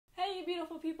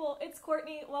beautiful people, it's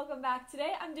Courtney. Welcome back.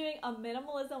 Today I'm doing a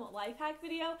minimalism life hack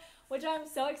video, which I'm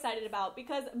so excited about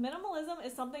because minimalism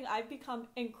is something I've become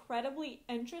incredibly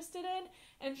interested in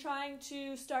and trying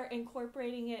to start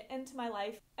incorporating it into my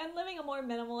life and living a more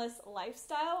minimalist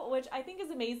lifestyle, which I think is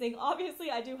amazing.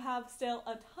 Obviously, I do have still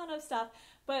a ton of stuff,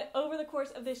 but over the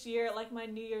course of this year, like my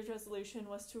New Year's resolution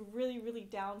was to really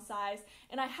downsize,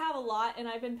 and I have a lot, and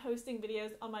I've been posting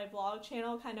videos on my vlog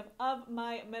channel kind of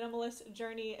my minimalist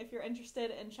journey if you're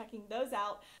interested in checking those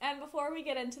out. And before we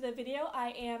get into the video, I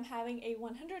am having a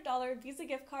 $100 Visa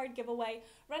gift card giveaway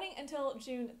running until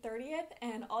June 30th,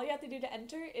 and all you have to do to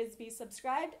enter is be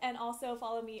subscribed and also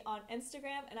follow me on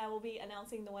Instagram, and I will be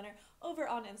announcing the winner over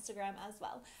on Instagram as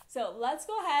well. So let's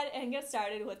go ahead and get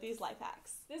started with these life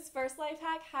hacks. This first life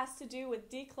hack has to do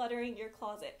with decluttering your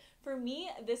closet. For me,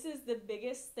 this is the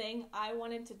biggest thing I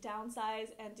wanted to downsize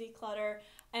and declutter,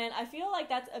 and I feel like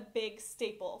that's a big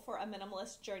staple for a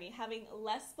minimalist journey, having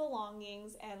less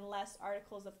belongings and less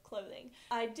articles of clothing.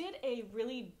 I did a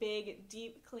really big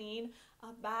deep clean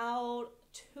about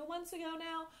 2 months ago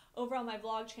now over on my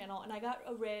vlog channel, and I got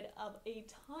rid of a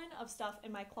ton of stuff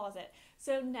in my closet.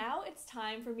 So now it's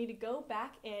time for me to go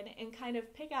back in and kind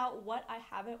of pick out what I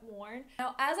haven't worn.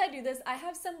 Now as I do this, I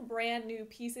have some brand new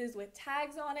pieces with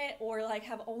tags on it or like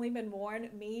have only been worn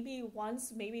maybe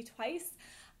once, maybe twice.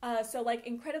 So like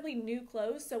incredibly new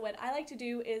clothes. So what I like to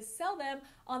do is sell them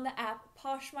on the app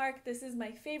Poshmark. This is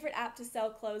my favorite app to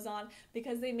sell clothes on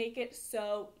because they make it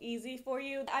so easy for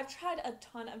you. I've tried a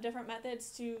ton of different methods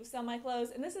to sell my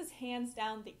clothes, and this is hands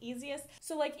down the easiest.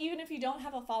 So like even if you don't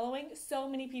have a following, so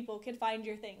many people could find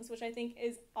your things, which I think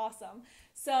is awesome.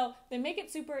 So they make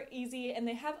it super easy, and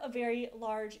they have a very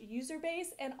large user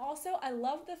base, and also I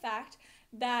love the fact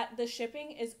that the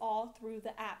shipping is all through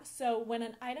the app. So when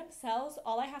an item sells,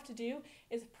 all I have to do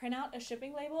is print out a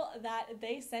shipping label that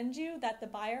they send you that the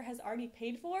buyer has already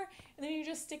paid for, and then you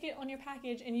just stick it on your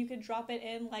package and you could drop it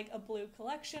in like a blue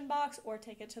collection box or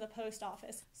take it to the post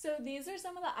office. So these are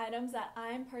some of the items that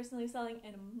I'm personally selling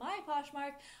in my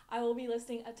Poshmark. I will be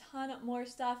listing a ton more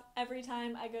stuff every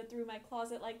time I go through my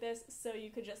closet like this, so you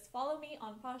could just follow me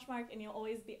on Poshmark and you'll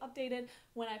always be updated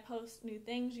when I post new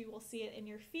things. You will see it in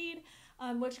your feed.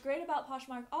 What's great about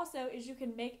Poshmark also is you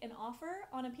can make an offer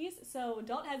on a piece, so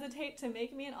don't hesitate to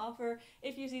make me an offer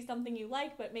if you see something you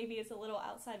like but maybe it's a little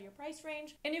outside your price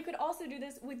range. And you could also do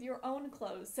this with your own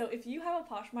clothes. So if you have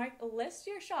a Poshmark, list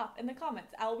your shop in the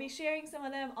comments. I will be sharing some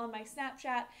of them on my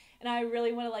Snapchat, and I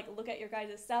really want to like look at your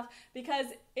guys' stuff, because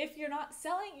if you're not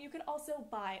selling, you could also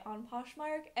buy on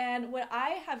Poshmark. And what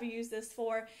I have used this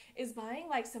for is buying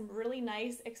like some really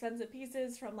nice expensive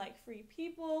pieces from like Free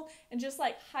People and just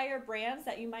like higher brands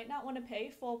that you might not want to pay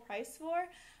full price for,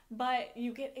 but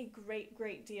you get a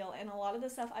great deal. And a lot of the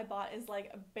stuff I bought is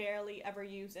like barely ever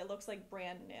used. It looks like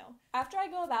brand new. After I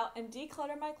go about and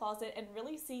declutter my closet and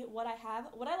really see what I have,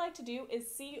 what I like to do is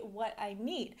see what I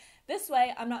need. This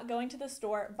way I'm not going to the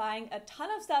store buying a ton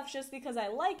of stuff just because I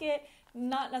like it,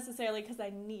 not necessarily because I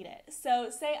need it. So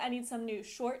say I need some new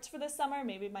shorts for the summer,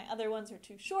 maybe my other ones are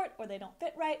too short or they don't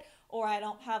fit right, or I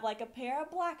don't have like a pair of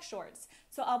black shorts.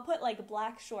 So I'll put like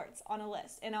black shorts on a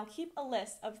list, and I'll keep a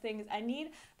list of things I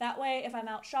need. That way if I'm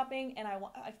out shopping and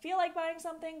I feel like buying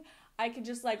something, I could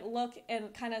just like look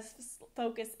and kind of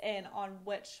focus in on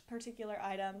which particular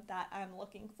item that I'm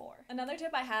looking for. Another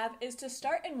tip I have is to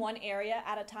start in one area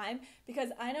at a time, because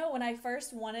I know when I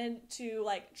first wanted to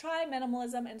like try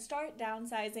minimalism and start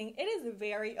downsizing, it is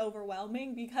very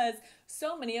overwhelming because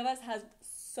so many of us have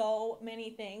so many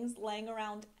things laying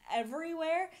around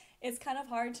everywhere. It's kind of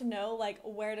hard to know like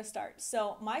where to start.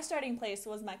 So my starting place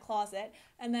was my closet,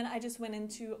 and then I just went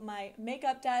into my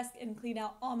makeup desk and cleaned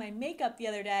out all my makeup the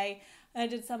other day. I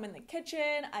did some in the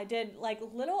kitchen. I did like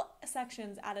little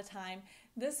sections at a time.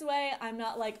 This way I'm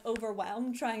not like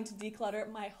overwhelmed trying to declutter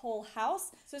my whole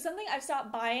house. So something I've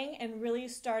stopped buying and really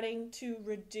starting to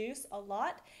reduce a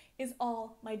lot is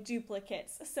all my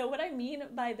duplicates. So what I mean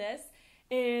by this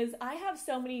is I have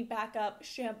so many backup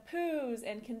shampoos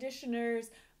and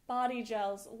conditioners, body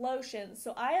gels, lotions,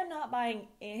 so I am not buying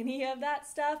any of that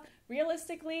stuff.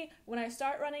 Realistically, when I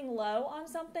start running low on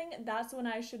something, that's when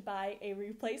I should buy a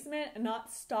replacement and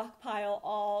not stockpile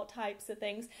all types of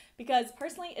things, because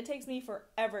personally it takes me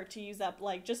forever to use up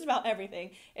like just about everything.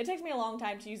 It takes me a long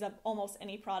time to use up almost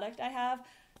any product I have.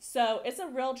 So it's a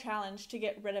real challenge to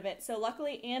get rid of it. So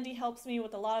luckily Andy helps me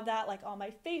with a lot of that, like all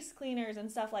my face cleaners and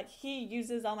stuff. Like he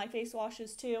uses all my face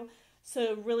washes too.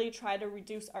 So really try to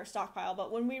reduce our stockpile.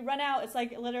 But when we run out, it's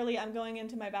like literally I'm going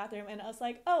into my bathroom and I was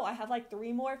like, oh, I have like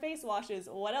 3 more face washes.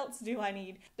 What else do I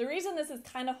need? The reason this is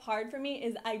kind of hard for me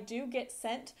is I do get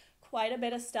sent quite a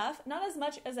bit of stuff. Not as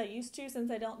much as I used to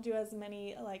since I don't do as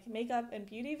many like makeup and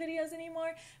beauty videos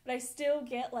anymore, but I still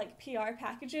get like PR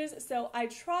packages. So I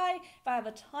try, if I have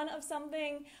a ton of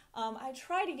something, I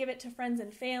try to give it to friends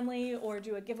and family or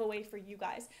do a giveaway for you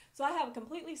guys. So I have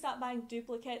completely stopped buying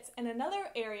duplicates. And another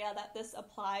area that this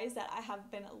applies that I have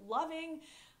been loving,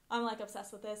 I'm like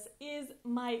obsessed with this, is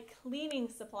my cleaning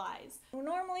supplies.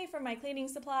 Normally for my cleaning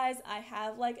supplies, I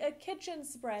have like a kitchen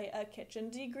spray, a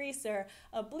kitchen degreaser,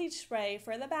 a bleach spray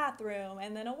for the bathroom,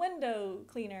 and then a window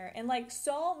cleaner, and like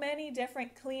so many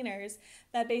different cleaners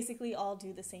that basically all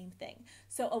do the same thing.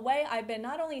 So a way I've been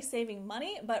not only saving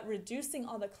money, but reducing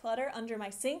all the clutter under my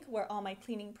sink where all my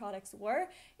cleaning products were,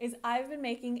 is I've been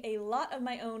making a lot of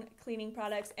my own cleaning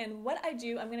products. And what I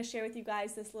do, I'm gonna share with you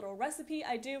guys this little recipe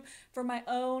I do for my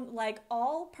own like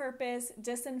all-purpose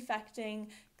disinfecting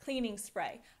cleaning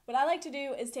spray. What I like to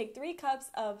do is take 3 cups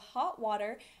of hot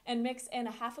water and mix in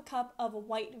a 1/2 cup of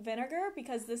white vinegar,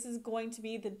 because this is going to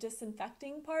be the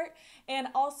disinfecting part, and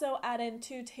also add in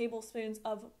 2 tablespoons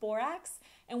of borax.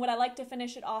 And what I like to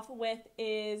finish it off with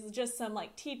is just some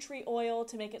like tea tree oil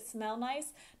to make it smell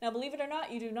nice. Now, believe it or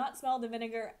not, you do not smell the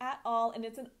vinegar at all, and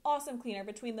it's an awesome cleaner.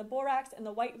 Between the borax and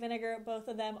the white vinegar, both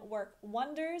of them work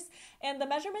wonders, and the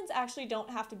measurements actually don't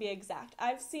have to be exact.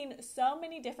 I've seen so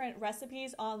many different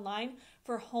recipes online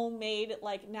for homemade,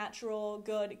 like natural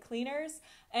good cleaners,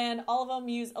 and all of them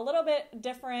use a little bit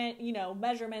different,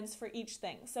 measurements for each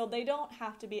thing. So they don't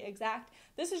have to be exact.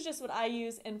 This is just what I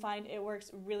use and find it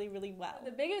works really, really well.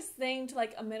 The biggest thing to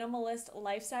like a minimalist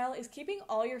lifestyle is keeping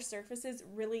all your surfaces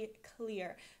really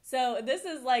clear. So this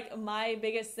is like my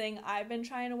biggest thing I've been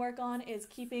trying to work on, is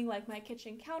keeping like my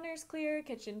kitchen counters clear,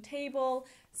 kitchen table,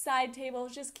 side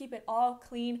tables, just keep it all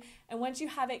clean. And once you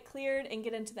have it cleared and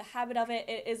get into the habit of it,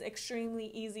 it is extremely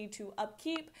easy to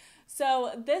upkeep.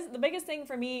 So the biggest thing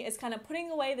for me is kind of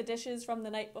putting away the dishes from the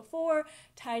night before,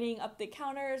 tidying up the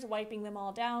counters, wiping them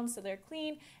all down so they're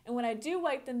clean. And when I do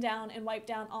wipe them down and wipe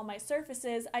down all my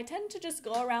surfaces, I tend to just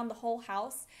go around the whole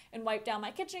house and wipe down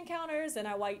my kitchen counters, and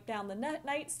I wipe down the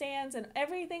nightstands and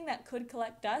everything that could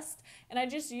collect dust. And I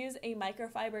just use a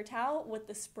microfiber towel with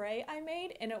the spray I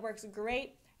made, and it works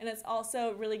great. And it's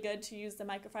also really good to use the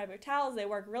microfiber towels. They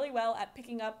work really well at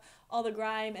picking up all the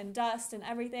grime and dust and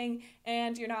everything,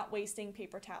 and you're not wasting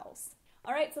paper towels.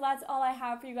 Alright, so that's all I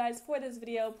have for you guys for this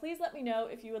video. Please let me know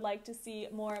if you would like to see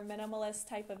more minimalist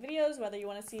type of videos, whether you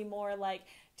want to see more like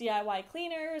DIY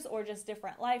cleaners or just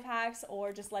different life hacks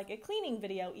or just like a cleaning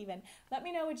video even. Let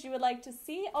me know what you would like to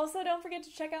see. Also, don't forget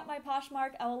to check out my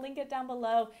Poshmark. I will link it down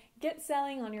below. Get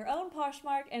selling on your own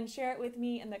Poshmark and share it with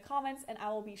me in the comments, and I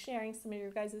will be sharing some of your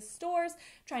guys' stores,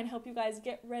 trying to help you guys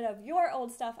get rid of your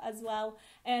old stuff as well.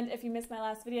 And if you missed my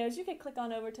last videos, you can click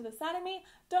on over to the side of me.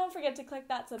 Don't forget to click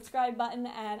that subscribe button,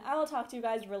 and I will talk to you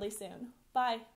guys really soon. Bye!